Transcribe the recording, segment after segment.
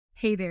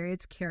Hey there,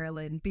 it's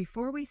Carolyn.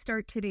 Before we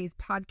start today's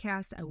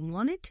podcast, I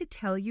wanted to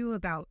tell you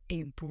about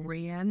a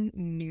brand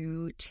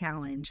new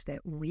challenge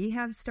that we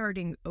have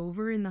starting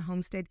over in the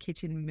Homestead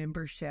Kitchen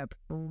membership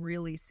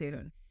really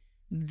soon.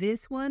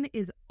 This one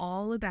is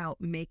all about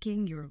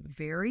making your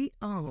very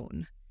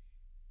own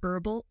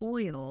herbal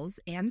oils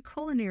and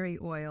culinary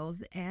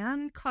oils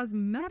and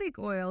cosmetic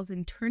oils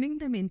and turning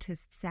them into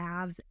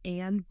salves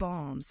and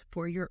balms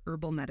for your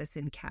herbal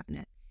medicine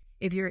cabinet.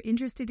 If you're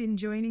interested in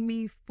joining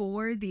me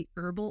for the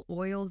Herbal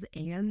Oils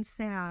and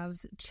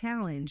Salves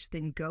Challenge,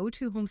 then go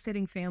to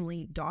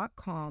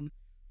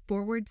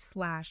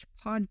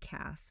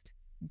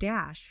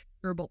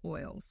homesteadingfamily.com/podcast-herbal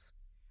oils.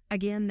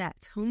 Again,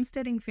 that's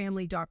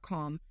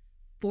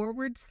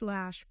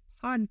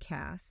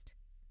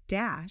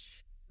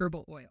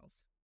homesteadingfamily.com/podcast-herbal oils.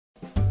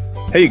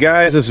 Hey, you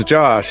guys, this is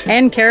Josh.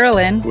 And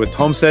Carolyn. With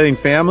Homesteading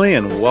Family,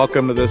 and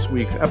welcome to this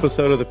week's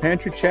episode of the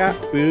Pantry Chat,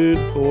 Food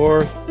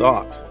for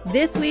Thought.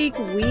 This week,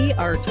 we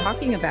are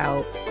talking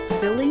about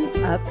filling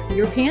up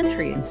your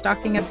pantry and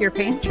stocking up your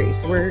pantry.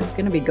 So we're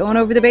going to be going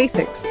over the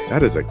basics.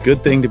 That is a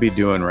good thing to be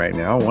doing right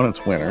now. One,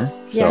 it's winter.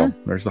 Yeah. So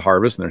there's the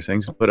harvest and there's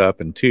things to put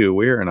up. And two,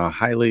 we're in a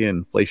highly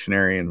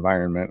inflationary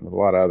environment with a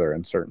lot of other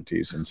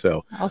uncertainties. And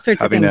so all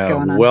sorts of things going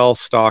on. Having a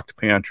well-stocked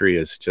pantry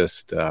is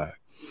just a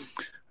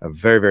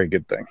very, very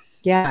good thing.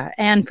 Yeah.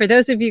 And for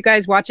those of you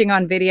guys watching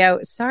on video,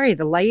 sorry,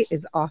 the light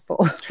is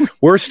awful.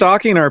 We're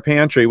stocking our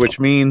pantry, which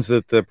means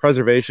that the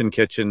preservation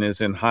kitchen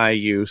is in high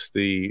use.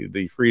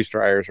 The freeze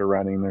dryers are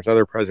running. There's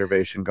other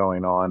preservation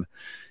going on.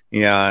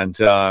 And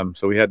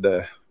so we had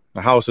the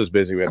house is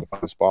busy. We had to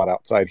find a spot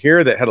outside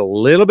here that had a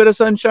little bit of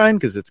sunshine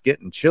because it's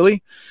getting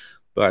chilly.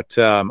 But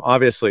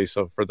obviously,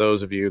 so for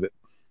those of you that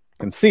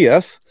can see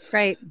us,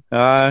 right,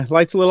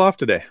 light's a little off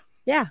today.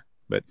 Yeah.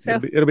 But so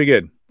it'll be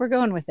good. We're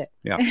going with it.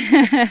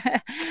 Yeah.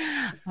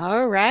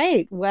 All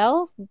right.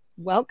 Well,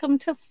 welcome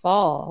to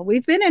fall.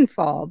 We've been in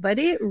fall, but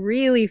it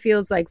really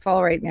feels like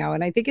fall right now.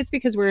 And I think it's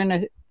because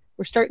we're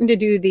starting to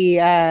do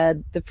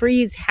the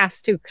freeze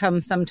has to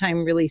come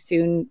sometime really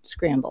soon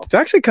scramble. It's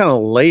actually kind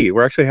of late.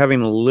 We're actually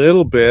having a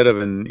little bit of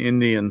an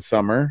Indian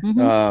summer.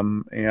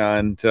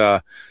 Mm-hmm.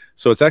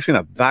 So it's actually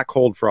not that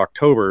cold for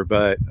October,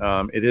 but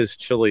it is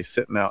chilly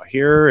sitting out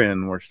here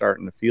and we're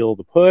starting to feel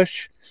the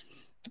push.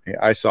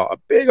 I saw a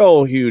big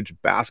old huge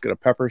basket of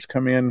peppers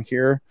come in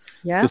here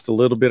just a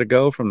little bit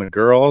ago from the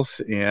girls.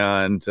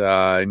 And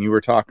you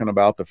were talking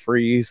about the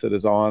freeze that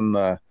is on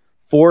the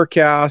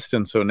forecast.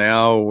 And so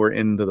now we're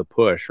into the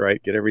push,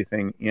 right? Get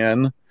everything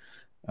in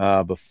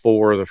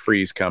before the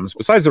freeze comes.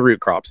 Besides the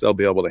root crops, they'll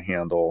be able to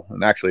handle.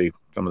 And actually,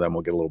 some of them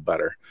will get a little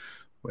better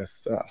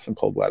with some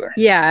cold weather.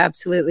 Yeah,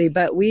 absolutely.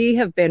 But we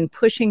have been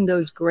pushing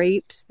those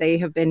grapes. They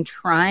have been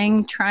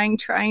trying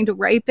to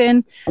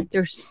ripen.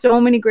 There's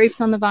so many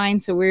grapes on the vine.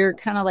 So we're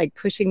kind of like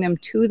pushing them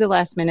to the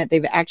last minute.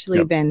 They've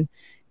actually been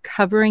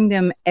covering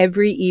them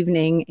every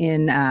evening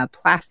in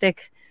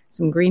plastic,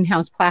 some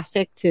greenhouse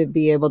plastic to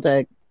be able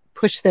to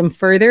push them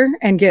further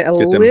and get a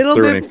little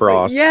bit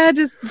frost. Yeah,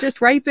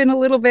 just ripen a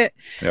little bit.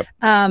 Yep.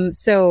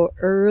 So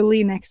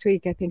early next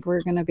week, I think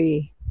we're going to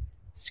be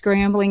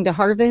scrambling to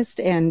harvest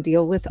and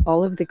deal with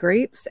all of the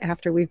grapes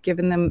after we've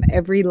given them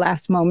every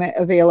last moment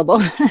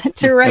available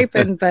to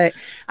ripen. But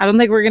I don't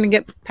think we're going to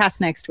get past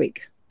next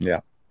week.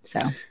 Yeah.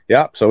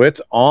 So it's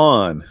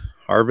on.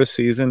 Harvest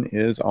season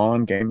is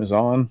on. Game is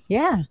on.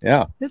 Yeah.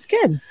 It's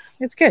good.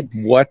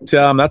 What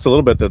that's a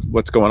little bit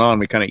what's going on.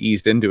 We kind of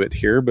eased into it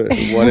here, but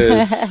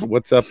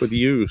what's up with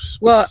you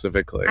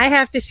specifically? Well, I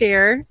have to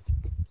share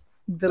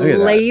the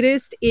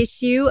latest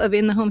issue of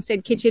In the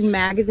Homestead Kitchen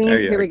magazine.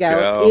 Here we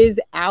go. Is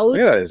out.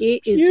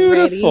 It is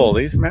beautiful.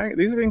 ready.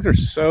 These things are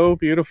so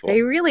beautiful.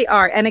 They really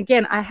are. And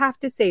again, I have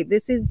to say,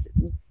 this is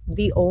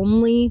the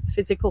only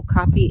physical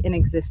copy in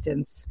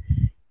existence.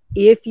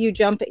 If you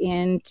jump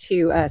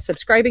into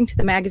subscribing to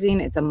the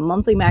magazine, it's a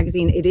monthly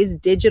magazine. It is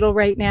digital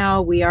right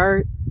now. We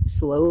are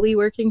slowly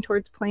working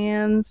towards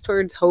plans,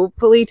 towards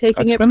hopefully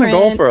taking it print. That's been a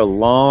goal for a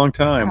long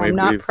time. I'm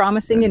not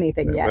promising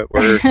anything yet.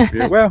 We're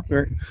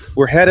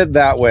headed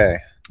that way.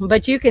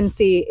 But you can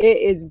see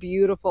it is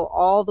beautiful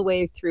all the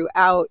way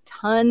throughout.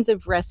 Tons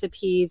of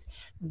recipes.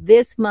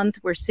 This month,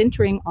 we're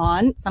centering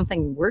on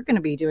something we're going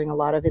to be doing a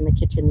lot of in the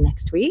kitchen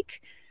next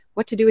week.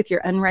 What to do with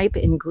your unripe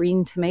and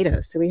green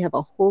tomatoes. So we have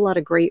a whole lot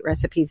of great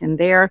recipes in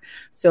there.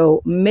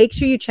 So make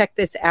sure you check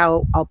this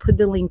out. I'll put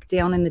the link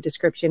down in the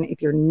description.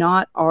 If you're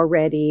not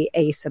already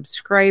a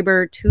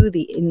subscriber to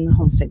the In the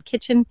Homestead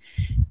Kitchen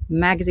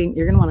magazine,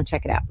 you're going to want to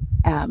check it out.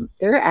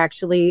 There are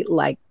actually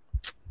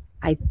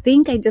I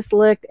think I just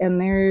looked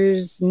and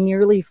there's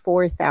nearly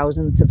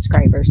 4,000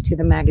 subscribers to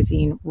the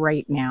magazine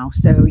right now.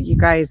 So you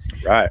guys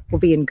will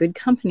be in good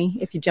company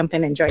if you jump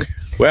in and join.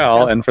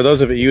 Well, and for those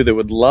of you that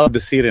would love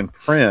to see it in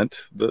print,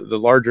 the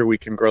larger we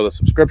can grow the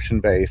subscription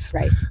base,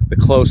 the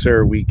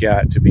closer we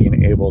get to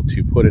being able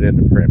to put it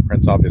into print.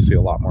 Print's obviously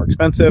a lot more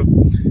expensive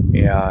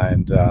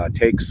and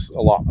takes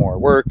a lot more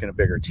work and a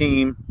bigger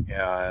team.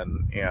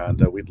 And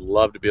we'd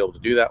love to be able to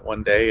do that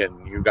one day.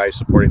 And you guys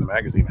supporting the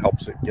magazine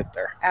helps it get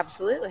there.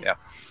 Absolutely. Yeah.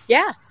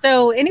 Yeah.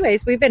 So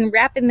anyways, we've been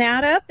wrapping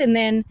that up. And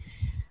then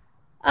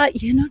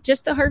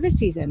Just the harvest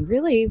season.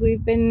 Really,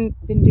 we've been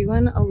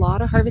doing a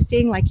lot of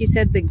harvesting. Like you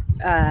said, the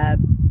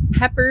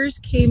peppers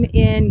came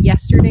in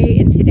yesterday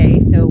and today.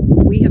 So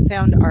we have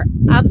found our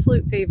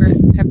absolute favorite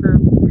pepper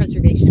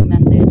preservation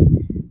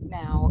method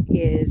now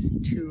is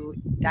to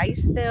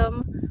dice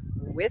them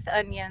with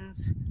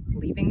onions,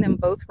 leaving them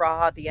both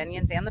raw, the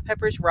onions and the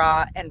peppers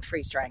raw, and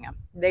freeze drying them.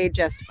 They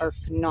just are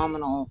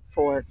phenomenal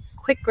for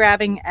quick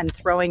grabbing and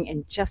throwing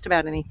in just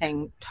about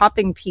anything,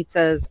 topping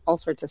pizzas, all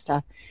sorts of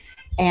stuff.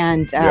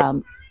 And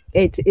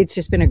it's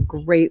just been a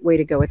great way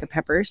to go with the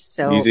peppers.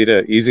 So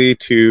easy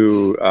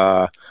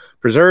to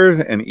preserve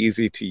and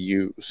easy to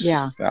use.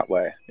 That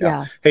way.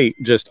 Yeah. Hey,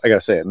 I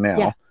gotta say it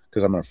now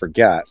because I'm gonna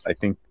forget. I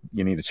think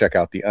you need to check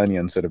out the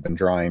onions that have been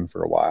drying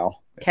for a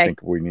while. Okay. I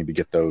think we need to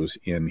get those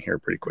in here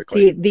pretty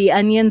quickly. The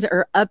onions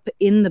are up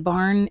in the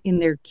barn in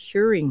their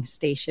curing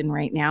station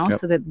right now,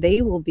 so that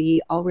they will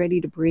be all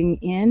ready to bring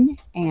in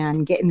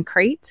and get in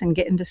crates and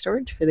get into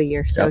storage for the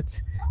year. So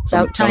it's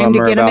about time to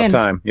get them in.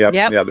 Time. Yep.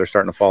 Yeah, they're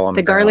starting to fall on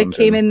the garlic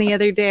came in the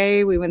other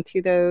day. We went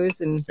through those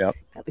and got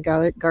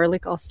the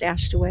garlic all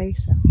stashed away.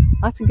 So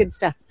lots of good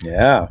stuff.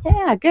 Yeah,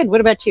 good.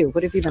 What about you?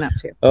 What have you been up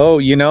to?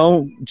 Oh,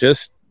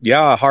 just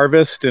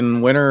harvest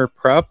and winter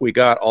prep. We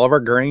got all of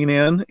our grain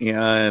in,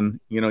 and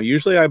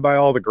usually I buy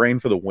all the grain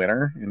for the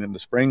winter, and in the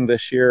spring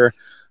this year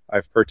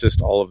I've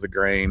purchased all of the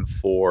grain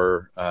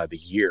for the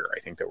year. I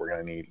think that we're going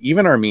to need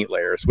even our meat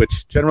layers,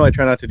 which generally I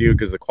try not to do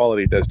because the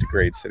quality does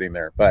degrade sitting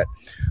there, but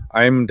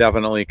I'm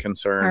definitely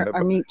concerned about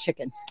our meat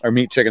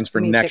chickens for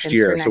next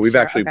year. So we've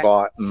actually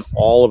bought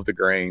all of the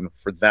grain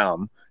for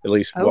them, at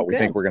least what we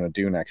think we're going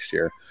to do next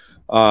year.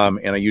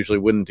 And I usually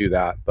wouldn't do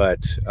that,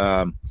 but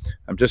I'm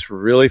just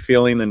really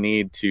feeling the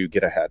need to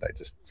get ahead. I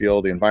just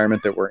feel the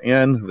environment that we're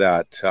in,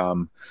 that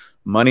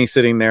money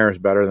sitting there is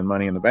better than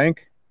money in the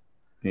bank.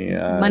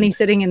 And money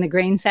sitting in the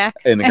grain sack,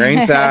 in the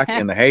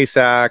hay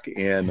sack,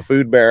 in the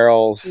food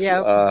barrels,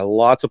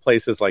 lots of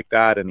places like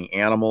that, and the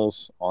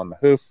animals on the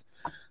hoof.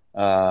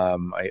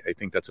 I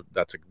think that's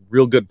a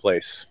real good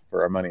place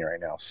for our money right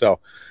now. So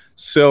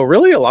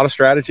really a lot of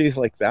strategies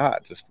like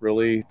that, just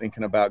really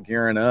thinking about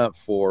gearing up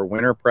for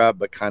winter prep,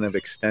 but kind of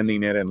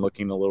extending it and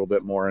looking a little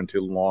bit more into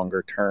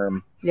longer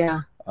term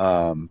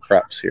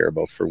preps here,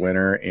 both for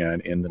winter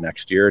and in the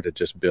next year, to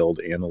just build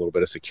in a little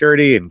bit of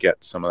security and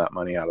get some of that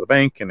money out of the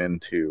bank and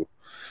into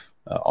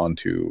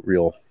onto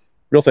real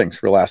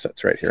things, real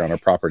assets right here on our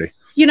property.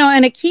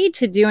 And a key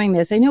to doing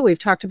this, I know we've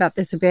talked about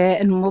this a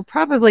bit, and we'll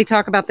probably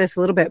talk about this a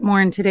little bit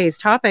more in today's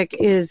topic,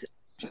 is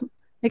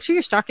make sure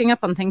you're stocking up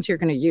on things you're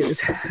going to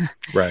use.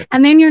 Right.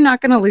 And then you're not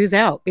going to lose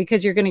out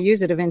because you're going to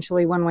use it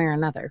eventually one way or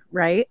another.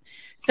 Right.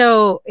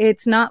 So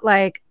it's not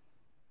like,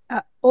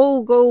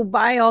 go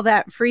buy all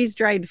that freeze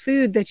dried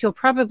food that you'll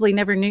probably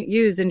never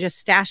use and just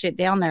stash it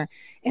down there.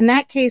 In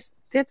that case,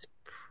 that's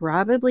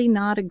probably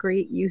not a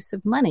great use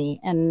of money.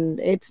 And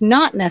it's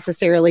not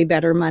necessarily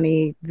better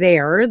money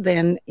there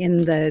than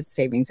in the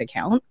savings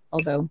account,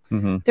 although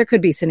there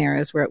could be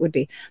scenarios where it would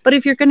be. But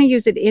if you're going to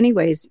use it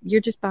anyways,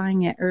 you're just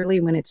buying it early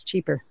when it's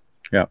cheaper.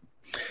 Yeah.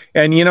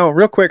 And,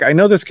 real quick, I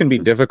know this can be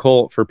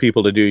difficult for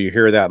people to do. You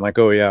hear that and like,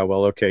 oh, yeah,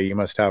 well, okay, you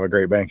must have a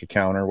great bank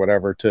account or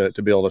whatever to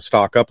be able to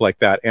stock up like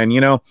that. And,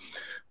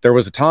 there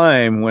was a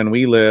time when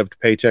we lived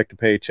paycheck to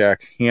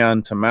paycheck,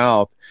 hand to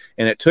mouth,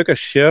 and it took a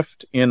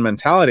shift in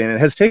mentality. And it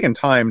has taken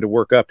time to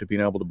work up to being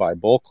able to buy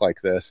bulk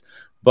like this.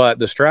 But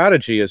the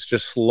strategy is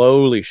just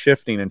slowly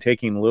shifting and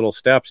taking little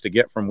steps to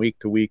get from week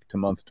to week to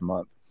month,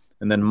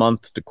 and then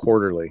month to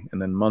quarterly,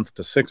 and then month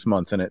to 6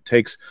 months. And it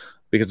takes,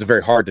 because it's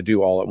very hard to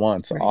do all at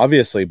once,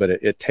 obviously, but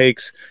it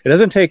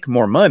doesn't take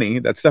more money.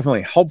 That's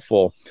definitely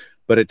helpful,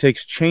 but it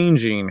takes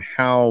changing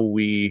how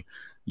we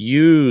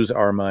use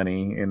our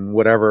money in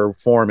whatever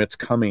form it's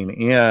coming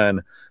in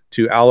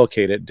to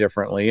allocate it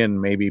differently,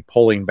 and maybe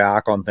pulling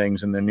back on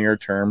things in the near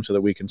term so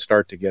that we can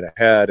start to get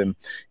ahead and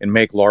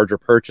make larger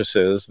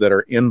purchases that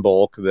are in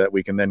bulk that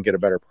we can then get a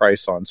better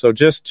price on. So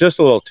just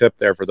a little tip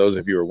there for those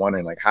of you who are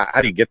wondering, like,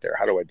 how do you get there?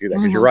 How do I do that?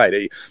 Because you're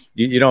right.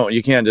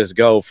 You can't just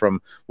go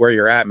from where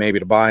you're at maybe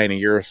to buying a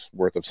year's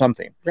worth of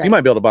something. Right. You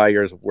might be able to buy a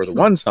year's worth of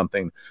one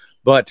something,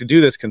 but to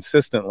do this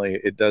consistently,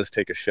 it does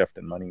take a shift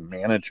in money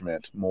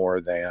management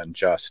more than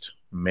just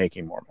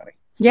making more money.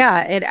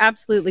 Yeah, it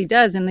absolutely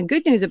does. And the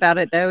good news about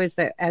it, though, is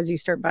that as you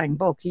start buying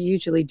bulk, you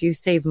usually do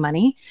save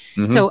money.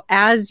 So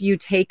as you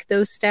take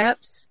those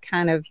steps,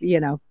 kind of,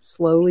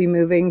 slowly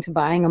moving to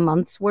buying a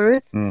month's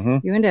worth,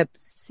 you end up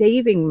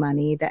saving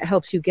money that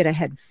helps you get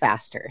ahead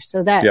faster.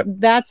 So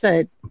that's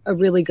a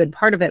really good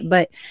part of it.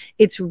 But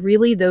it's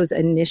really those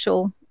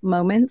initial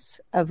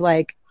moments of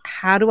like,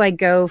 how do I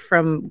go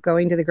from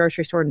going to the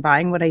grocery store and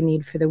buying what I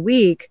need for the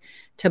week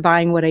to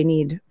buying what I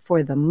need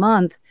for the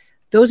month?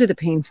 Those are the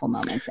painful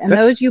moments. And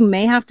those you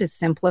may have to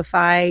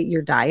simplify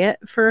your diet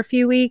for a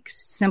few weeks,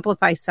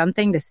 simplify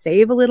something to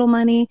save a little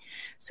money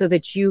so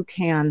that you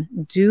can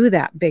do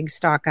that big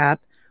stock up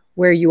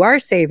where you are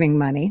saving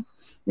money.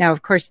 Now,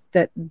 of course,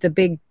 the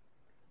big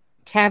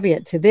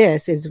caveat to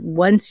this is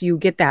once you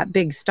get that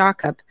big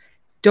stock up,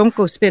 don't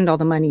go spend all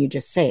the money you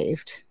just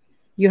saved.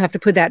 you have to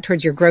put that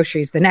towards your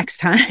groceries the next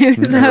time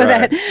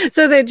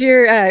so that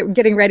you're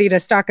getting ready to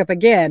stock up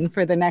again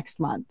for the next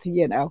month,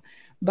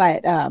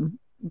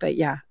 but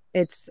yeah,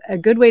 it's a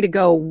good way to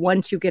go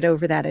once you get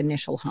over that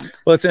initial hump.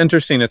 Well, it's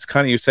interesting. It's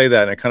kind of, you say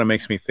that, and it kind of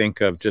makes me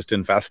think of just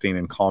investing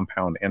in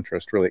compound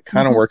interest. Really, it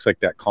kind of works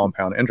like that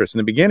compound interest. In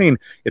the beginning,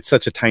 it's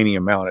such a tiny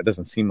amount. It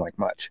doesn't seem like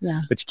much,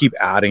 but you keep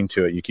adding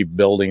to it. You keep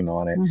building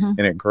on it,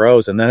 and it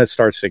grows. And then it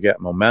starts to get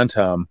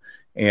momentum.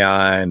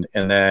 And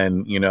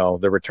then,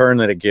 the return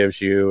that it gives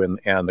you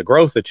and the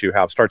growth that you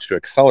have starts to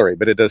accelerate,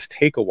 but it does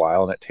take a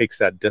while, and it takes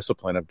that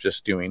discipline of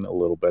just doing a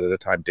little bit at a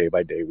time, day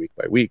by day, week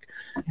by week.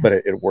 But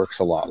it works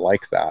a lot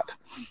like that.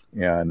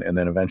 And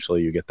then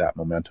eventually you get that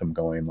momentum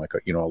going, like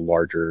a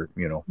larger,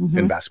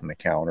 investment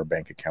account or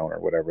bank account or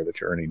whatever that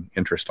you're earning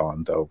interest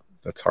on, though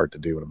that's hard to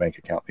do in a bank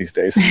account these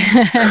days.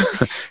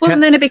 Well,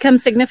 and then it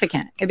becomes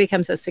significant. It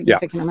becomes a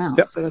significant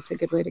amount. So that's a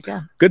good way to go.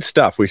 Good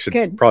stuff. We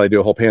should probably do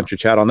a whole pantry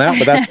chat on that,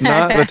 but that's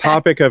not the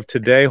topic of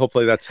today.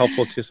 Hopefully that's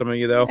helpful to some of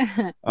you, though.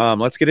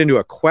 Let's get into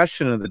a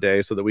question of the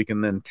day so that we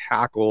can then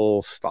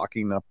tackle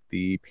stocking up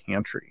the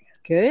pantry.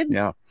 Good.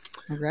 Yeah.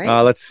 All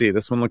right. Let's see.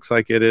 This one looks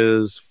like it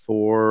is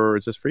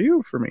this for you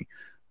or for me?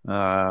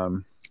 I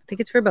think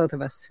it's for both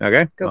of us.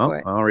 Okay. Go for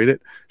it. I'll read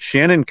it.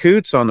 Shannon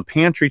Coots on the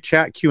pantry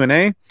chat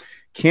Q&A.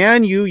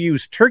 Can you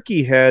use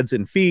turkey heads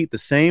and feet the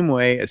same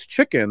way as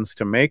chickens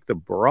to make the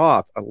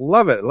broth? I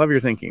love it. I love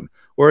your thinking.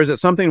 Or is it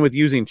something with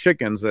using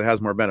chickens that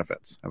has more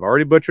benefits? I've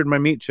already butchered my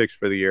meat chicks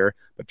for the year,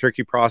 but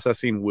turkey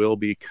processing will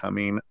be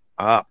coming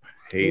up.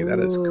 Hey, that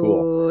is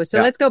cool.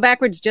 So let's go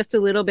backwards just a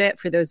little bit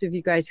for those of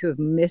you guys who have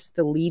missed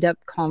the lead up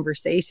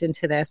conversation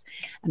to this.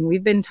 And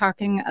we've been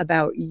talking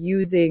about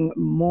using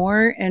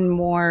more and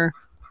more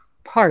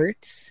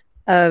parts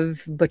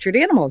of butchered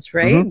animals,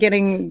 right?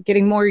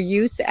 Getting more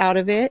use out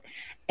of it,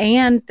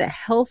 and the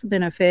health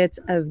benefits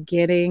of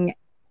getting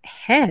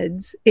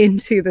heads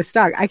into the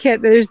stock. I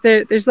can't,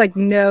 there's like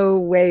no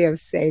way of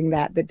saying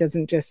that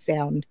doesn't just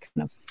sound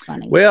kind of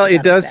funny. Well,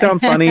 it does sound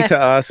funny to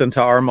us and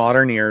to our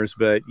modern ears,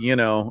 but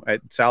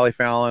Sally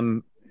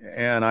Fallon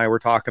and I were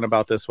talking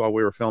about this while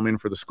we were filming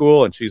for the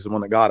school, and she's the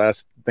one that got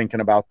us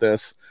thinking about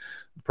this,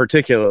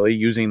 particularly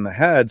using the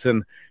heads.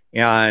 And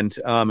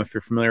if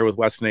you're familiar with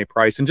Weston A.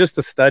 Price and just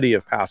the study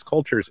of past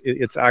cultures,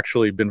 it's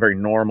actually been very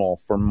normal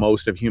for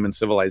most of human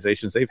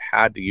civilizations. They've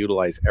had to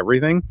utilize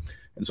everything.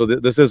 And so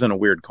this isn't a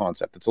weird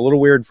concept. It's a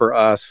little weird for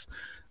us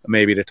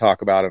maybe to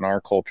talk about in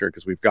our culture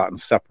because we've gotten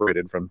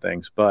separated from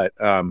things. But,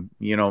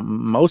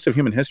 most of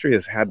human history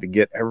has had to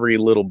get every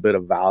little bit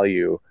of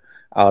value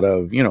out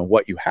of,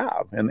 what you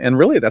have. And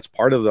really that's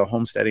part of the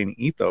homesteading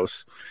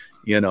ethos,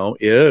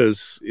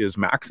 is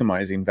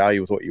maximizing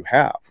value with what you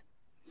have.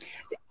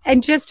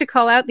 And just to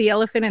call out the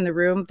elephant in the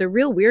room, the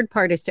real weird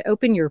part is to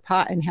open your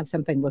pot and have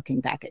something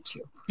looking back at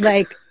you.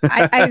 Like,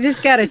 I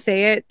just got to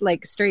say it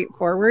like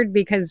straightforward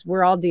because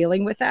we're all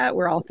dealing with that.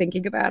 We're all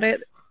thinking about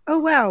it. Oh,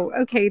 wow.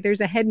 Okay.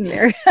 There's a head in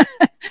there.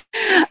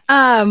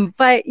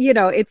 But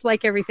it's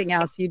like everything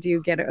else. You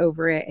do get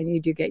over it and you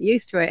do get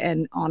used to it.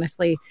 And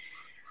honestly,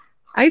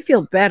 I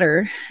feel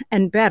better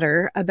and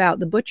better about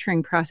the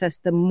butchering process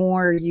the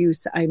more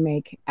use I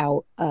make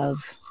out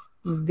of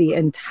the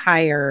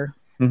entire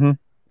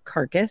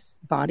carcass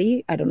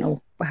body. I don't know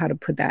how to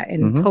put that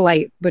in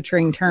polite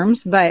butchering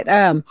terms, but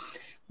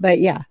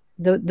yeah,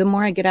 the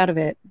more I get out of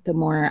it, the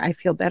more I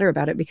feel better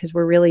about it because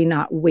we're really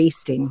not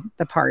wasting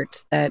the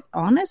parts that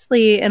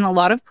honestly, in a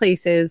lot of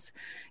places,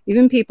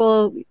 even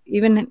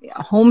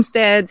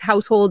homesteads,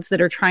 households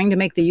that are trying to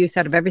make the use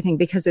out of everything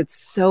because it's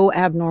so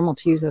abnormal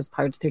to use those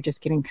parts, they're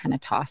just getting kind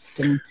of tossed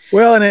and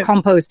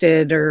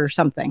composted or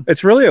something.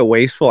 It's really a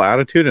wasteful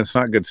attitude. And it's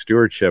not good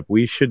stewardship.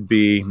 We should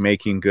be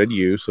making good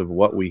use of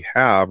what we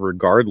have,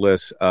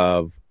 regardless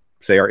of,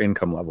 say, our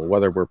income level,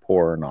 whether we're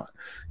poor or not.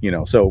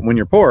 So when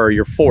you're poor,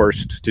 you're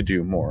forced to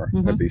do more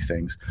of these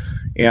things.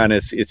 And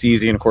it's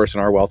easy. And of course,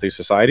 in our wealthy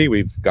society,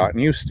 we've gotten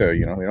used to,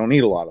 we don't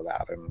need a lot of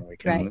that and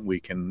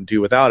we can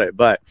do without it.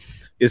 But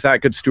is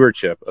that good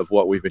stewardship of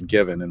what we've been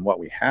given and what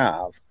we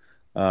have?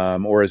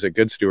 Or is it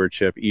good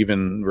stewardship,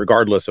 even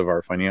regardless of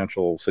our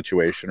financial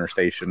situation or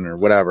station or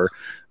whatever,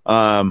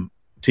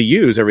 to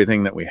use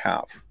everything that we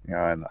have?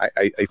 And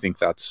I think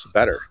that's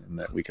better, and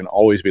that we can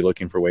always be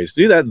looking for ways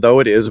to do that, though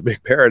it is a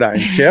big paradigm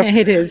shift.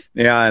 It is.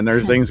 Yeah. And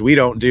there's things we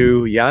don't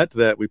do yet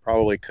that we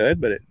probably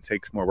could, but it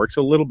takes more work.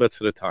 So little bits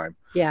at a time.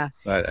 Yeah.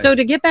 So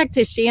to get back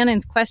to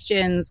Shannon's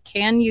questions,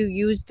 can you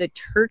use the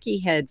turkey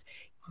heads?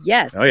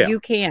 Yes,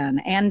 you can.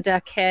 And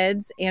duck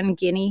heads and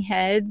guinea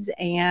heads.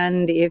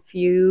 And if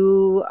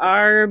you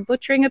are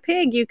butchering a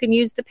pig, you can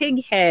use the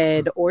pig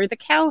head or the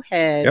cow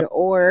head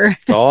or...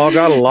 It's all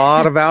got a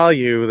lot of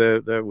value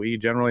that we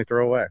generally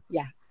throw away.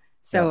 Yeah.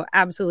 So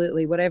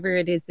absolutely. Whatever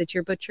it is that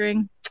you're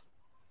butchering,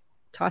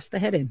 toss the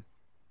head in.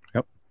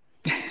 Yep.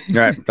 All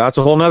right. That's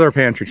a whole nother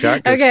pantry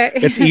chat. Okay.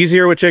 It's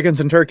easier with chickens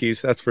and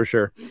turkeys, that's for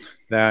sure,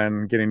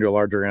 than getting to a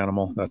larger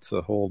animal. That's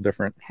a whole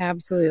different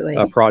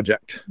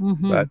project.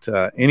 But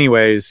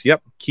anyways,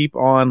 keep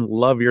on.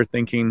 Love your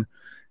thinking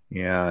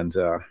and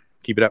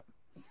keep it up.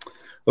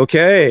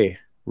 Okay.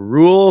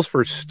 Rules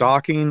for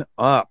stocking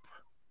up.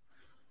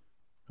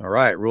 All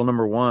right. Rule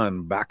number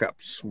 1,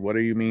 backups. What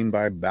do you mean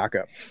by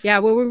backups? Yeah,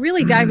 well, we're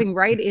really diving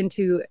right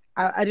into,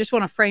 I just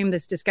want to frame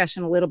this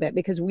discussion a little bit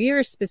because we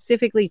are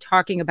specifically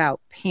talking about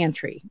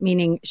pantry,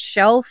 meaning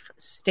shelf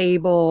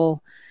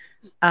stable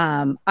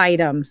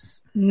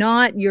items,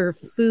 not your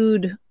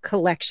food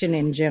collection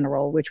in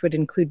general, which would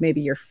include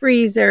maybe your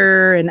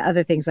freezer and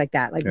other things like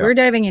that. Like we're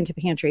diving into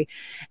pantry.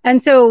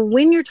 And so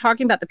when you're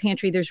talking about the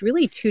pantry, there's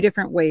really 2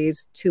 different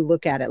ways to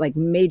look at it, like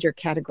major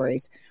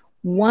categories.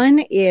 One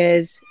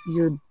is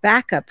your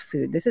backup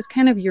food. This is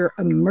kind of your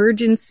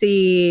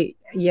emergency,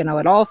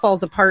 it all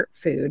falls apart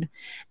food.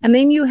 And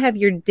then you have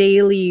your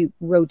daily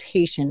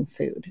rotation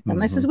food.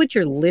 And this is what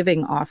you're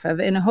living off of.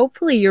 And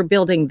hopefully you're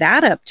building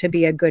that up to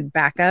be a good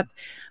backup.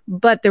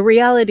 But the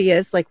reality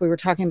is, like we were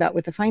talking about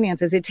with the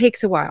finances, it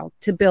takes a while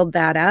to build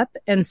that up.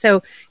 And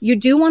so you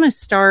do want to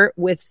start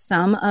with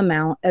some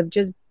amount of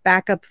just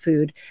backup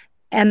food.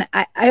 And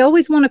I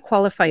always want to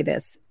qualify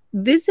this.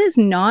 This is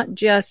not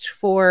just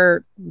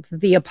for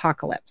the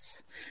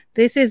apocalypse.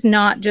 This is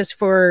not just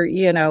for,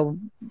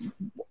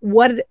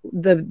 what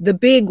the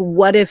big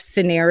what if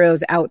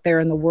scenarios out there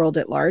in the world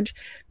at large.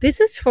 This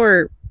is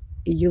for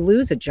you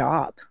lose a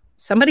job.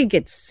 Somebody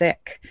gets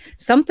sick.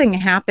 Something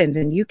happens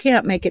and you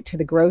can't make it to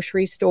the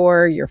grocery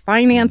store. Your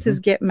finances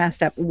get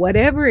messed up.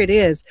 Whatever it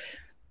is,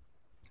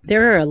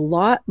 there are a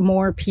lot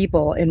more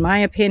people, in my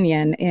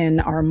opinion, in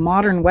our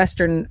modern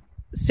Western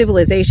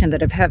civilization that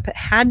have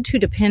had to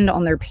depend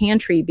on their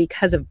pantry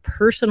because of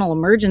personal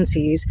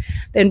emergencies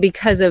than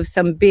because of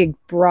some big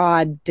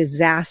broad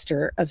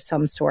disaster of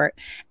some sort.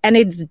 And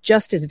it's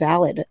just as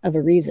valid of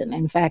a reason.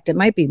 In fact, it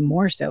might be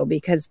more so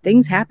because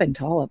things happen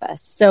to all of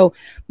us. So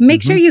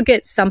make sure you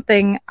get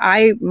something.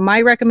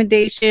 My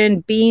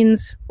recommendation,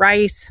 beans,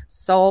 rice,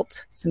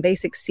 salt, some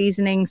basic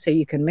seasoning so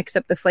you can mix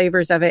up the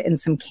flavors of it, and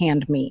some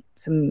canned meat.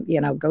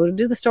 Go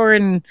to the store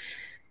and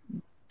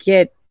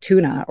get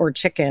tuna or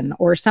chicken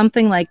or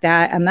something like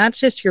that. And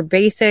that's just your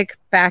basic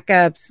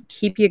backups,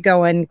 keep you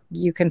going.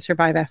 You can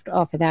survive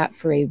off of that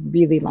for a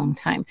really long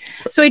time.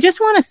 So I just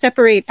want to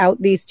separate out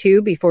these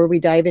 2 before we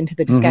dive into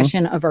the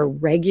discussion of our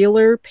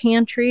regular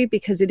pantry,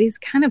 because it is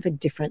kind of a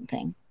different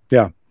thing.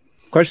 Yeah.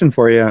 Question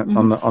for you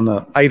on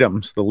the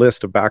items, the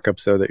list of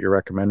backups though that you're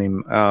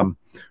recommending. What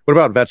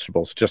about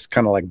vegetables? Just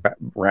kind of like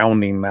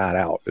rounding that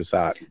out. Is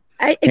that...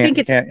 I think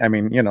it's...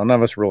 none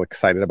of us are real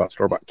excited about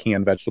store-bought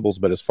canned vegetables,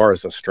 but as far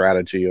as a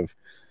strategy of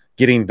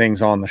getting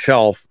things on the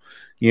shelf,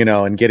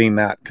 and getting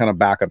that kind of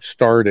backup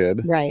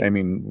started, right?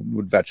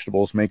 Would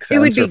vegetables make sense? It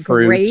would be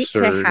great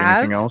to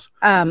have. Anything else?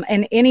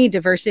 And any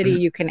diversity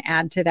you can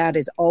add to that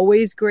is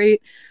always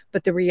great.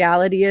 But the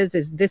reality is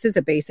this is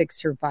a basic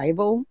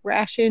survival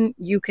ration.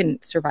 You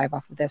can survive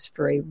off of this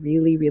for a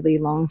really, really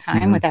long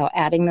time without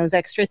adding those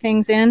extra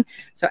things in.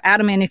 So add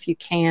them in if you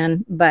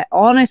can. But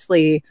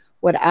honestly,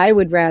 what I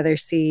would rather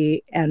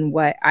see and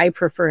what I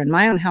prefer in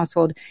my own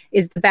household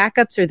is the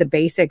backups or the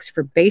basics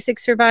for basic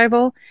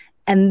survival,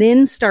 and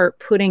then start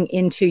putting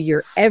into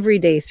your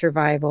everyday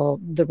survival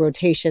the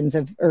rotations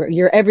of, or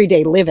your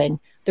everyday living,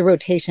 the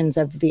rotations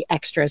of the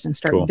extras, and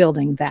start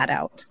building that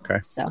out. Okay.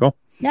 So, cool.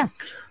 Yeah.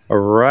 All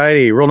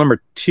righty. Rule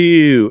number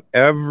 2,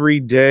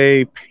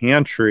 everyday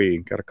pantry.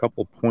 Got a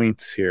couple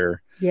points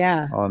here.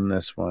 Yeah. On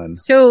this one.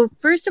 So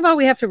first of all,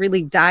 we have to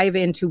really dive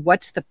into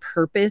what's the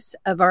purpose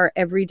of our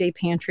everyday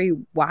pantry.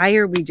 Why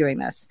are we doing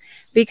this?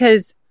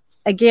 Because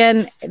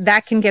again,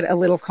 that can get a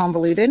little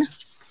convoluted.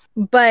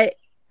 But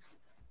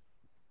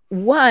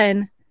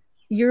one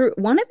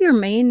of your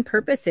main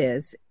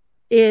purposes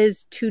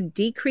is to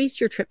decrease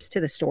your trips to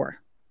the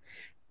store.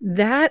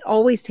 That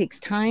always takes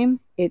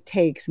time. It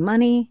takes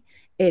money.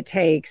 It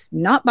takes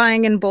not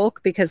buying in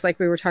bulk because, like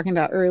we were talking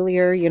about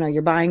earlier,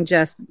 you're buying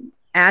just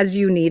as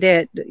you need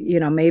it,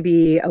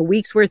 maybe a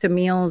week's worth of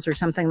meals or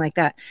something like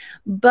that.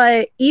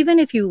 But even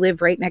if you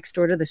live right next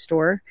door to the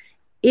store,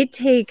 it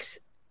takes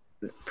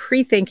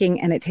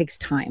pre-thinking and it takes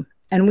time.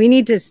 And we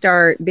need to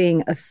start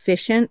being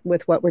efficient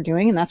with what we're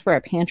doing. And that's where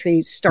our pantry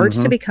starts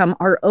to become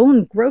our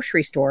own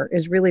grocery store,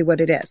 is really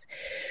what it is.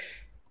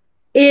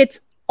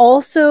 It's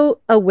also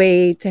a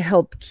way to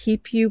help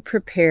keep you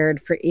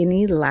prepared for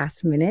any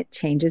last minute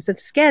changes of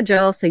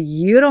schedule. So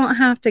you don't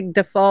have to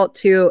default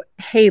to,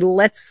 hey,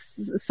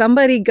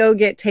 somebody go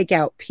get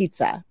takeout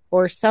pizza,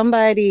 or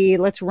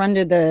let's run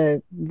to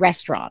the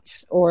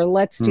restaurants, or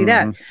let's do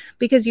that,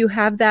 because you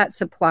have that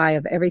supply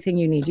of everything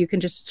you need. You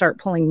can just start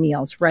pulling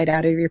meals right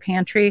out of your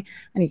pantry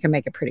and you can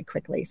make it pretty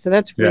quickly. So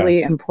that's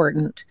really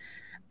important.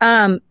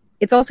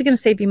 It's also going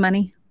to save you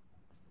money,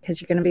 because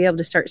you're going to be able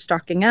to start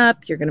stocking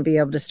up. You're going to be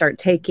able to start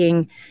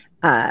taking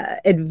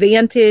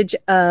advantage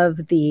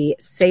of the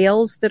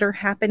sales that are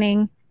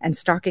happening and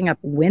stocking up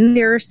when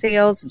there are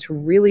sales. It's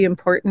really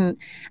important.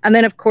 And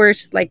then, of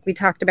course, like we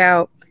talked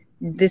about,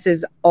 this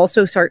is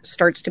also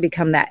starts to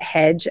become that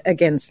hedge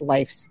against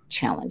life's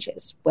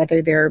challenges, whether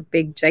they're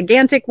big,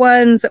 gigantic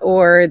ones,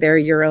 or they're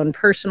your own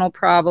personal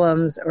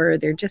problems, or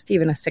they're just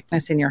even a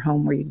sickness in your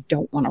home where you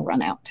don't want to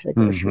run out to the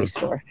grocery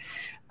store.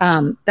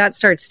 That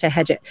starts to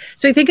hedge it.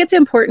 So I think it's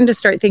important to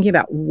start thinking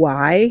about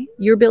why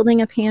you're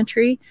building a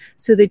pantry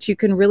so that you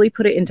can really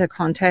put it into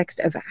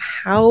context of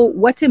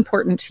what's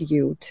important to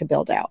you to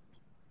build out.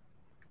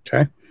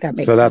 Okay. That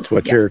makes so that's sense.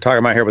 what you're talking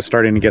about here with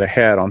starting to get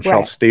ahead on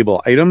shelf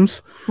stable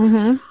items.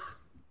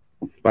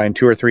 Buying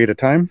 2 or 3 at a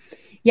time.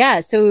 Yeah.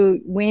 So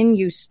when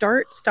you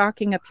start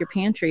stocking up your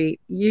pantry,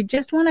 you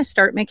just want to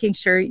start making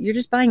sure you're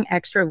just buying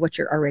extra of what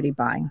you're already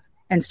buying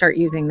and start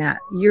using that.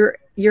 You're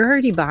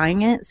already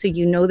buying it, so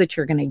you know that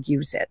you're going to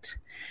use it.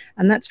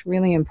 And that's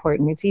really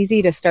important. It's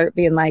easy to start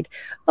being like,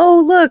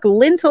 oh, look,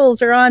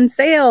 lentils are on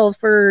sale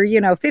for,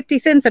 50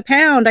 cents a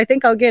pound. I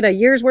think I'll get a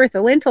year's worth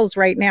of lentils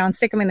right now and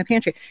stick them in the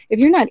pantry. If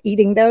you're not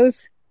eating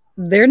those,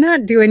 they're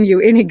not doing you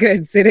any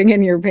good sitting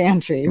in your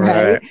pantry,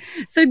 right?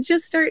 So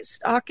just start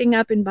stocking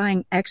up and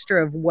buying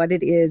extra of what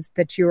it is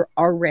that you're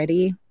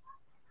already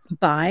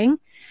buying.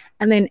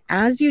 And then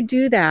as you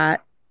do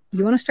that,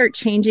 you want to start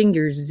changing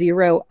your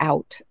zero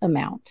out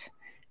amount.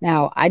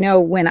 Now, I know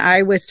when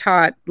I was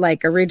taught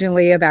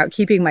originally about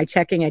keeping my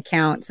checking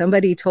account,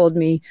 somebody told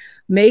me,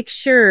 make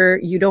sure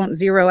you don't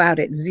zero out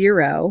at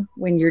 0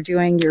 when you're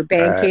doing your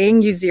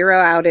banking. You zero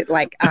out at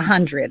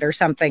 100 or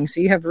something. So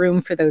you have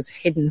room for those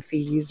hidden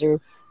fees or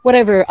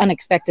whatever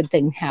unexpected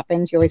thing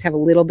happens. You always have a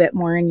little bit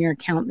more in your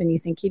account than you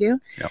think you do.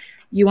 Yep.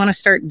 You want to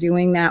start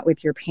doing that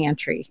with your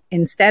pantry.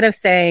 Instead of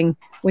saying,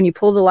 when you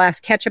pull the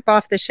last ketchup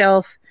off the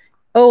shelf,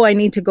 oh, I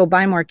need to go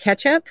buy more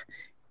ketchup.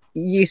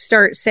 You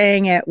start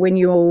saying it when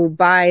you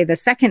buy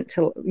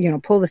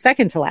pull the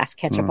second to last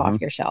ketchup off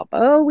your shelf.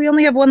 Oh, we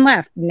only have 1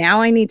 left.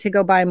 Now I need to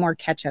go buy more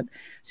ketchup.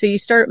 So you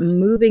start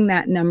moving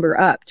that number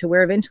up to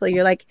where eventually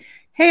you're like,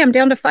 hey, I'm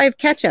down to 5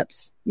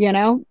 ketchups.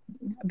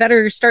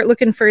 Better start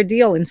looking for a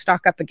deal and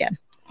stock up again.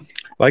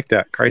 Like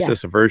that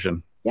crisis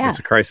aversion. Yeah. It's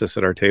a crisis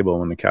at our table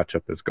when the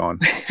ketchup is gone,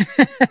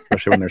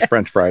 especially when there's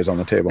French fries on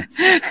the table.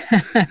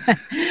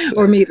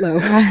 Or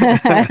meatloaf.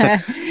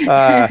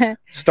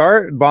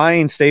 Start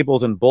buying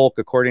staples in bulk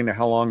according to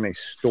how long they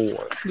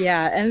store.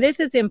 Yeah. And this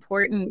is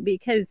important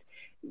because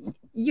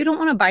you don't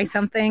want to buy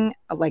something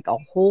like a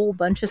whole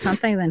bunch of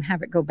something and then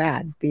have it go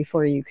bad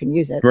before you can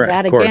use it. Right,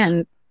 that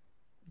again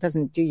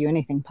doesn't do you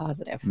anything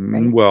positive.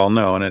 Right? Well,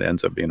 no, and it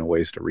ends up being a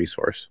waste of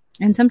resource.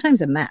 And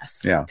sometimes a mess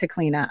to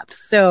clean up.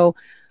 So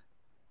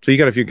you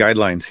got a few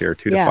guidelines here,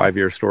 2 to 5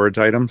 year storage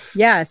items.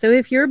 Yeah. So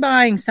if you're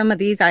buying some of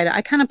these items,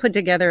 I kind of put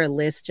together a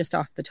list just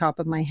off the top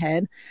of my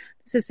head.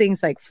 This is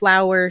things like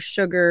flour,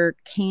 sugar,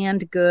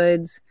 canned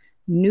goods,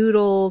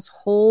 noodles,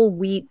 whole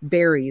wheat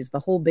berries, the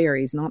whole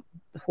berries, not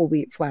the whole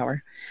wheat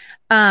flour,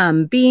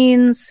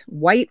 beans,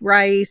 white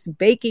rice,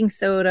 baking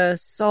soda,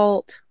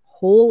 salt,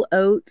 whole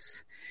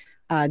oats,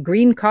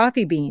 green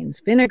coffee beans,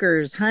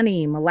 vinegars,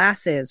 honey,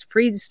 molasses,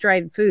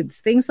 freeze-dried foods,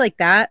 things like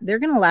that. They're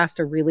going to last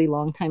a really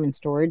long time in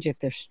storage if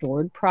they're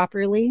stored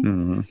properly.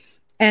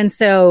 And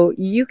so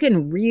you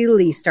can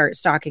really start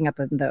stocking up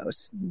on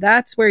those.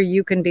 That's where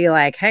you can be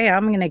like, hey,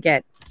 I'm going to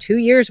get 2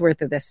 years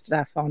worth of this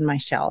stuff on my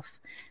shelf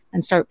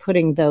and start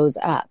putting those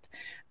up.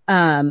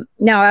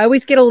 Now, I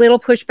always get a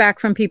little pushback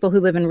from people who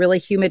live in really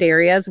humid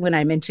areas when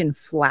I mention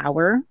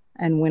flour.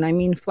 And when I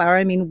mean flour,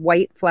 I mean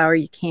white flour.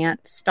 You can't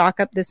stock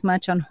up this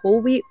much on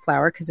whole wheat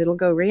flour because it'll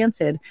go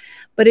rancid.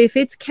 But if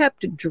it's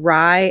kept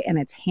dry and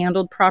it's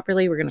handled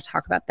properly, we're going to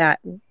talk about that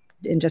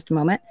in just a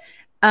moment.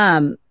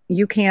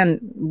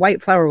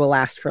 White flour will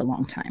last for a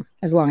long time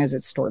as long as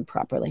it's stored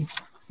properly.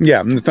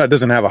 Yeah, it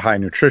doesn't have a high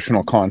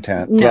nutritional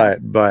content,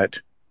 but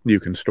you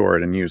can store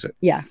it and use it.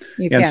 Yeah,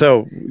 you can. And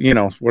so,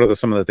 what are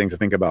some of the things to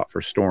think about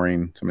for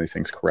storing some of these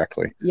things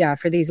correctly? Yeah,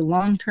 for these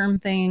long-term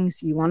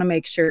things, you want to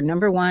make sure,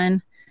 number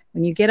one,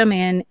 when you get them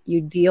in,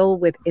 you deal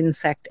with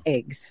insect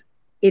eggs.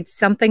 It's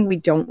something we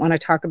don't want to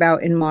talk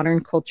about in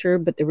modern culture,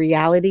 but the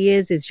reality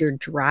is your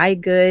dry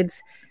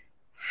goods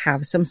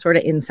have some sort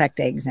of insect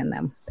eggs in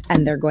them,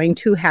 and they're going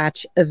to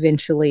hatch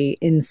eventually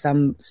in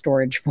some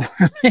storage form.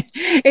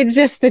 It's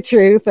just the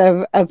truth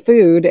of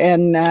food.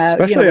 And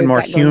especially in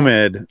more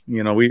humid,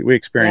 we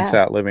experience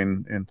that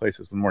living in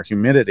places with more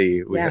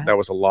humidity. That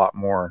was a lot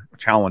more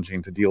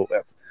challenging to deal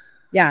with.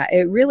 Yeah,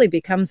 it really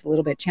becomes a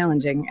little bit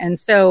challenging. And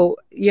so,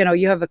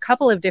 you have a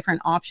couple of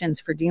different options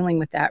for dealing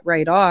with that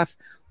right off.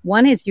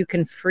 One is you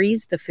can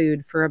freeze the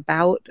food for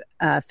about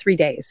 3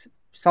 days,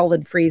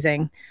 solid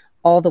freezing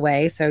all the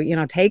way. So,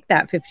 take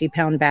that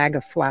 50-pound bag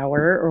of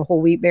flour or whole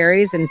wheat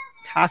berries and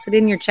toss it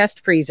in your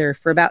chest freezer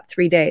for about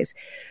 3 days.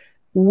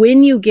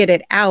 When you get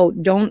it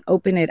out, don't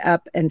open it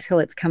up until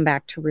it's come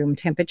back to room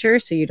temperature.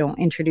 So you don't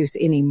introduce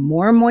any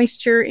more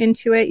moisture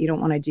into it. You don't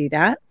want to do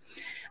that.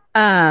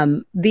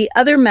 The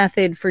other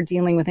method for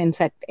dealing with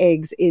insect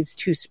eggs is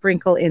to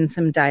sprinkle in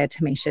some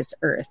diatomaceous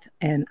earth.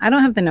 And I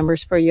don't have the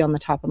numbers for you on the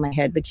top of my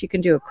head, but you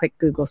can do a quick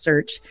Google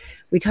search.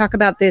 We talk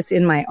about this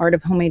in my Art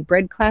of Homemade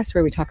Bread class,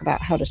 where we talk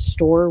about how to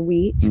store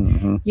wheat.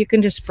 Mm-hmm. You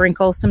can just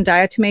sprinkle some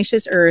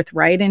diatomaceous earth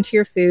right into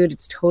your food.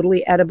 It's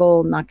totally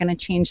edible, not going to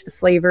change the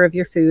flavor of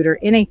your food or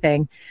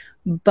anything,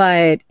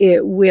 but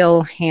it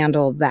will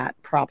handle that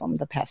problem,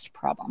 the pest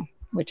problem,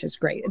 which is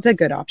great. It's a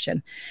good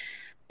option.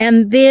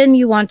 And then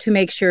you want to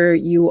make sure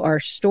you are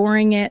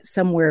storing it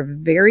somewhere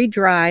very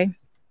dry.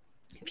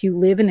 If you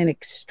live in an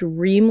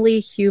extremely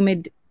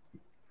humid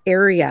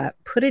area,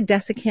 put a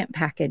desiccant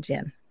package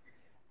in.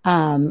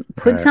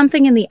 Put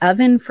something in the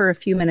oven for a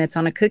few minutes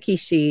on a cookie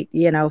sheet,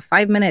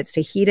 5 minutes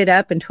to heat it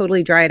up and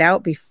totally dry it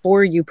out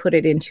before you put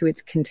it into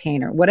its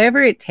container.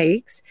 Whatever it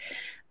takes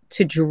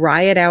to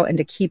dry it out and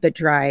to keep it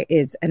dry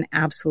is an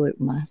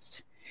absolute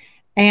must.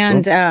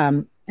 And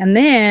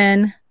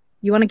then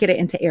you want to get it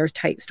into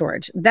airtight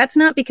storage. That's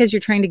not because you're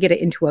trying to get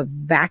it into a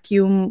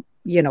vacuum,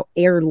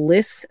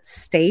 airless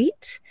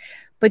state,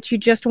 but you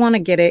just want to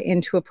get it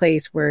into a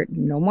place where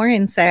no more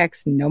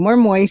insects, no more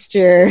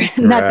moisture,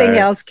 nothing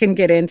else can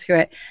get into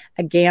it.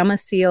 A Gamma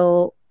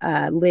Seal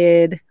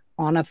lid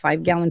on a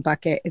 5-gallon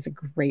bucket is a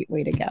great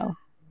way to go.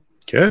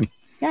 Good.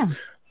 Yeah.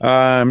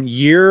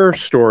 Year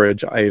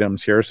storage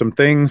items here, some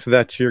things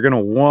that you're going to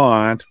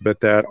want,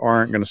 but that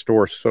aren't going to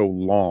store so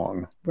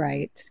long.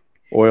 Right.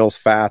 Oils,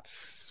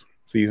 fats,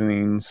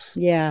 seasonings.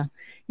 Yeah,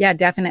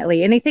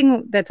 definitely.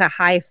 Anything that's a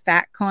high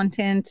fat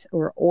content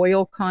or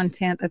oil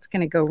content, that's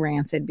going to go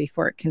rancid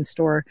before it can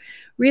store.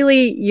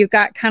 Really, you've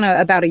got kind of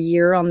about a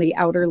year on the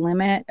outer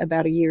limit.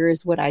 About a year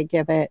is what I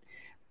give it.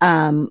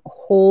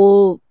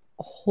 Whole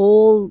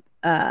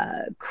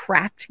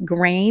cracked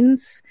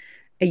grains,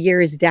 a year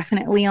is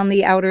definitely on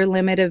the outer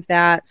limit of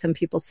that. Some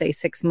people say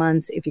 6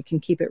 months. If you can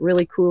keep it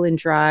really cool and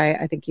dry,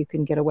 I think you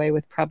can get away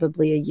with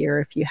probably a year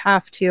if you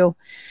have to.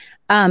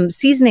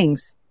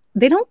 Seasonings,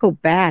 they don't go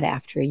bad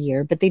after a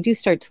year, but they do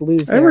start to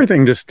lose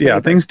everything.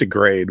 Things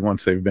degrade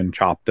once they've been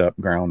chopped up,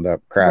 ground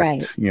up,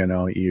 cracked.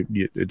 Right.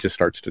 It just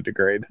starts to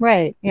degrade.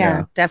 Right.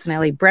 Yeah,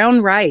 definitely.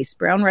 Brown rice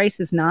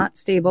is not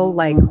stable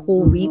like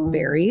whole wheat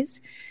berries.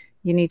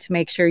 You need to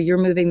make sure you're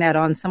moving that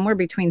on somewhere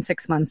between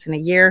 6 months and a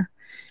year.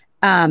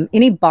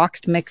 Any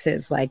boxed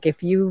mixes, like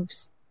if you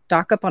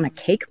stock up on a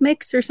cake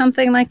mix or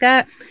something like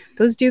that,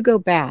 those do go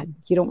bad.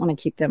 You don't want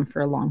to keep them for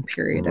a long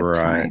period of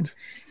time.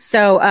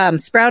 So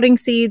sprouting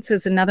seeds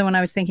is another one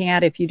I was thinking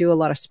at. If you do a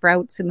lot of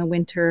sprouts in the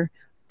winter,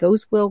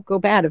 those will go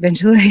bad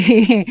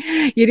eventually.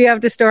 You do have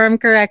to store them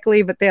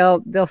correctly, but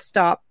they'll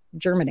stop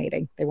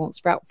germinating. They won't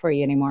sprout for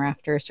you anymore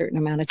after a certain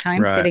amount of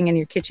time sitting in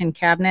your kitchen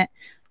cabinet.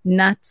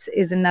 Nuts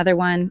is another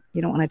one.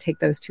 You don't want to take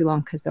those too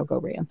long because they'll go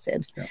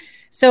rancid. Yeah.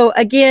 So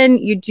again,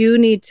 you do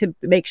need to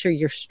make sure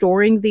you're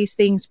storing these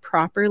things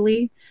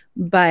properly,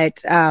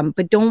 but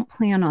don't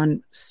plan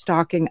on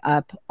stocking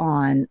up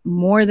on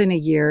more than a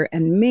year,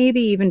 and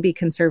maybe even be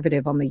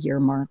conservative on the year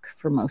mark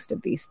for most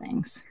of these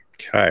things.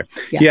 Okay.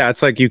 Yeah,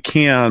 it's like you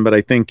can, but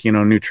I think,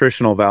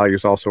 nutritional value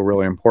is also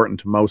really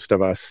important to most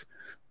of us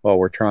while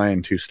we're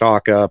trying to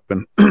stock up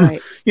and,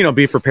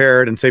 be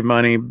prepared and save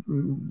money,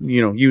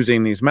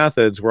 using these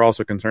methods. We're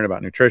also concerned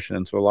about nutrition.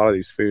 And so a lot of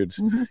these foods,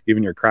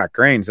 even your cracked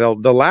grains, they'll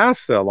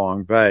last so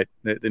long, but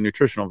the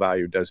nutritional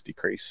value does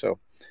decrease. So,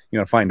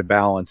 find a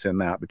balance in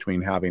that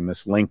between having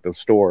this length of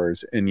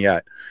stores and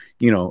yet,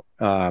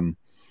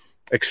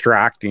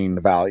 extracting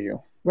the value,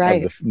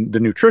 of the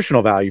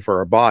nutritional value for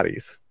our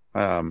bodies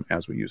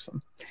as we use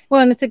them.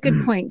 Well, and it's a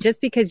good point.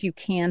 Just because you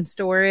can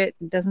store it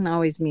doesn't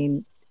always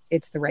mean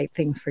it's the right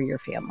thing for your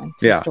family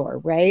to store,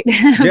 right?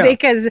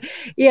 Because,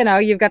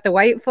 you've got the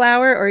white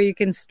flour, or you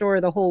can store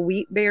the whole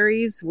wheat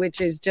berries,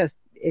 which is just,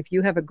 if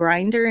you have a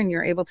grinder and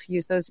you're able to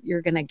use those,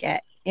 you're going to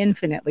get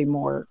infinitely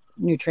more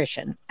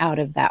nutrition out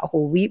of that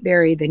whole wheat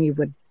berry than you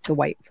would the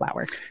white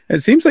flour.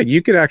 It seems like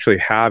you could actually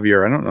have I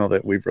don't know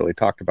that we've really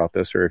talked about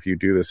this or if you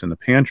do this in the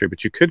pantry,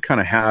 but you could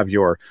kind of have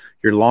your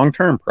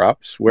long-term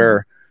preps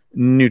where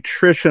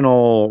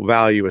nutritional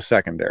value is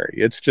secondary.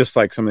 It's just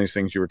like some of these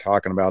things you were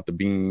talking about, the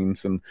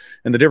beans and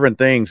the different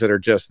things that are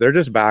they're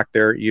just back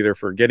there either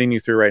for getting you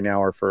through right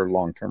now or for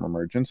long-term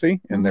emergency.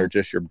 And they're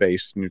just your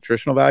base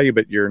nutritional value,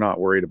 but you're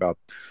not worried about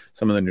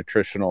some of the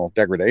nutritional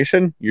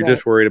degradation. You're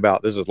just worried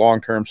about this is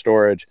long-term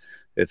storage.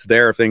 It's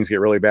there if things get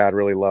really bad,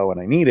 really low, and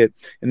I need it.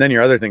 And then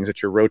your other things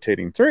that you're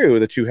rotating through,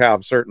 that you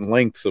have certain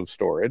lengths of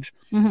storage,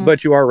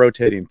 but you are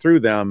rotating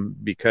through them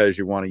because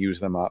you want to use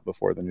them up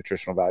before the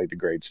nutritional value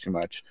degrades too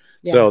much.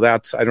 Yeah.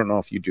 So I don't know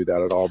if you do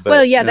that at all.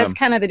 But, that's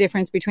kind of the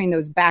difference between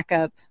those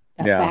backup,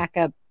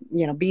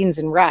 beans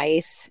and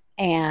rice,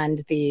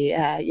 and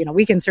the,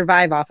 we can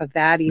survive off of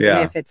that even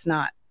if it's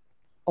not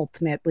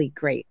ultimately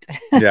great.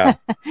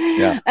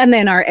 And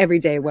then our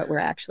everyday, what we're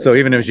actually so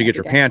even as you get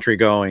your pantry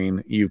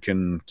going, you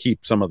can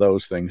keep some of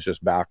those things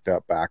just backed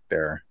up back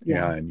there.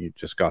 And you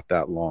just got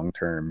that long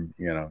term,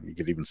 you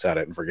could even set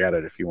it and forget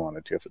it if you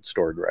wanted to, if it's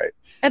stored right.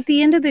 At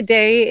the end of the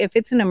day, if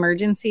it's an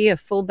emergency, a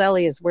full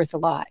belly is worth a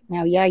lot.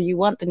 Now, you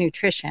want the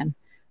nutrition,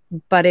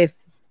 but if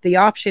the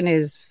option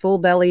is full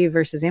belly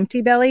versus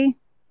empty belly,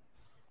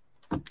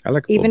 I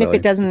like even if belly.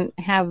 it doesn't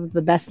have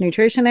the best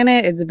nutrition in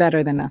it, it's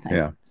better than nothing.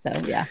 Yeah. So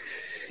yeah.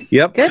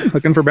 Yep. Good.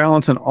 Looking for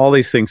balance in all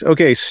these things.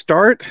 Okay.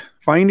 Start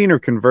finding or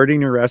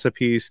converting your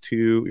recipes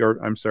to your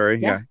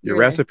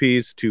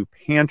recipes to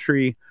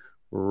pantry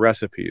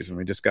recipes. And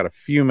we just got a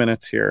few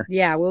minutes here.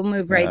 Yeah, we'll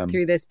move right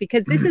through this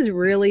because this is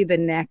really the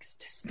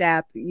next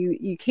step.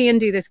 You can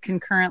do this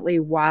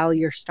concurrently while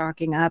you're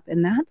stocking up,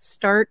 and that's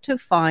start to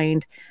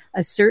find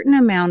a certain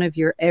amount of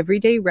your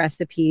everyday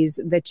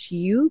recipes that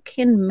you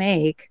can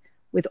make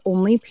with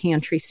only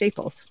pantry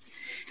staples.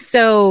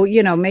 So,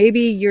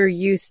 maybe you're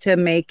used to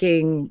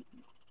making,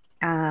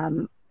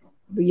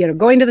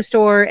 going to the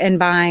store and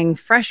buying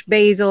fresh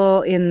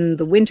basil in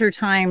the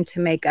wintertime to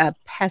make a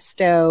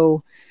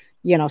pesto,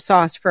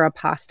 sauce for a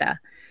pasta.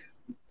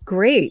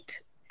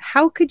 Great.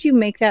 How could you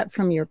make that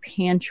from your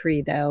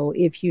pantry, though,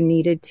 if you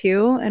needed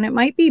to? And it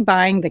might be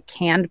buying the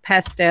canned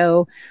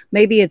pesto.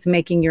 Maybe it's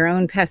making your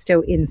own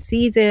pesto in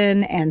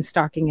season and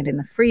stocking it in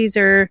the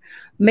freezer.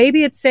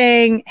 Maybe it's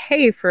saying,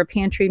 hey, for a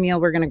pantry meal,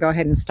 we're going to go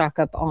ahead and stock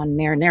up on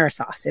marinara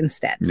sauce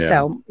instead. Yeah.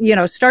 So,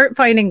 start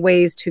finding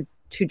ways to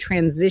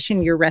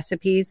transition your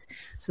recipes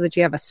so that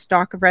you have a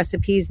stock of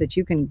recipes that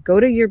you can go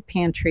to your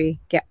pantry,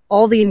 get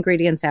all the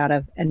ingredients out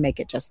of, and make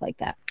it just like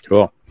that.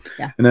 Cool.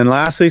 Yeah. And then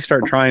lastly,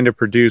 start trying to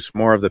produce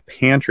more of the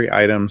pantry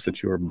items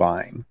that you are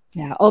buying.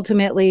 Yeah.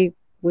 Ultimately,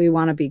 we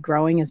want to be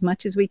growing as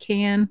much as we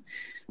can,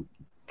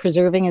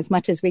 preserving as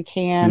much as we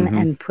can,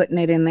 and putting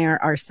it in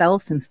there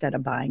ourselves instead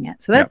of buying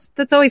it. So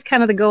that's always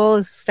kind of the goal,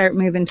 is start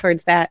moving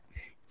towards that.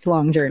 It's a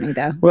long journey,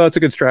 though. Well, it's a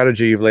good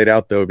strategy you've laid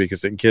out, though,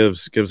 because it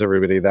gives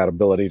everybody that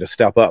ability to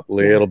step up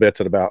little bits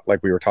at about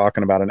like we were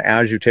talking about. And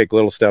as you take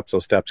little steps,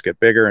 those steps get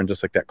bigger, and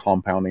just like that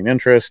compounding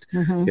interest,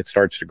 it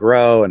starts to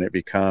grow, and it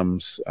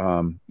becomes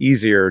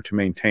easier to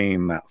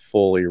maintain that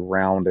fully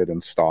rounded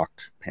and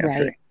stocked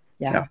pantry. Right.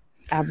 Yeah,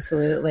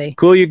 absolutely.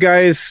 Cool, you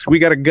guys. We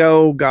got to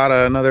go. Got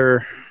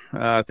another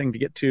thing to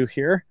get to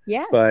here.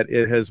 Yeah. But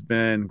it has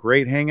been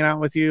great hanging out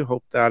with you.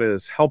 Hope that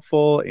is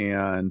helpful.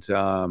 And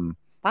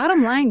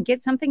bottom line,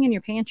 get something in your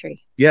pantry.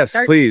 Yes,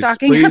 Start please up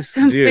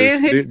some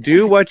food.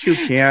 Do what you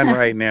can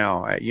right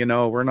now.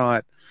 We're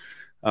not,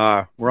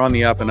 we're on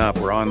the up and up.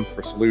 We're on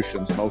for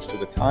solutions most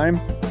of the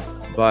time,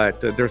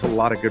 but there's a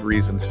lot of good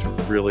reasons to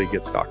really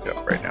get stocked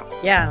up right now.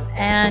 Yeah.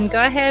 And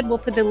go ahead. We'll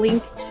put the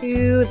link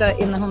to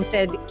In the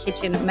Homestead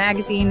Kitchen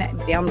magazine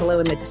down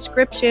below in the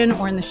description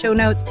or in the show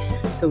notes.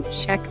 So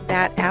check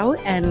that out,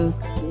 and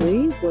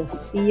we will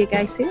see you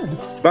guys soon.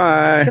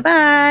 Bye.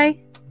 Goodbye.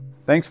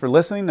 Thanks for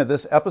listening to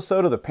this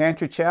episode of the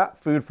Pantry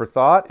Chat Food for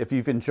Thought. If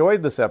you've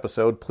enjoyed this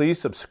episode, please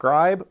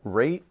subscribe,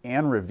 rate,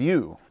 and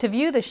review. To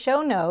view the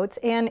show notes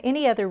and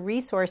any other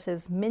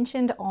resources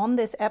mentioned on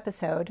this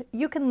episode,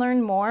 you can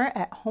learn more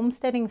at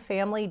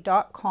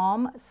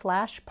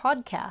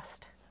homesteadingfamily.com/podcast.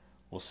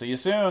 We'll see you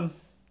soon.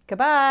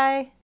 Goodbye.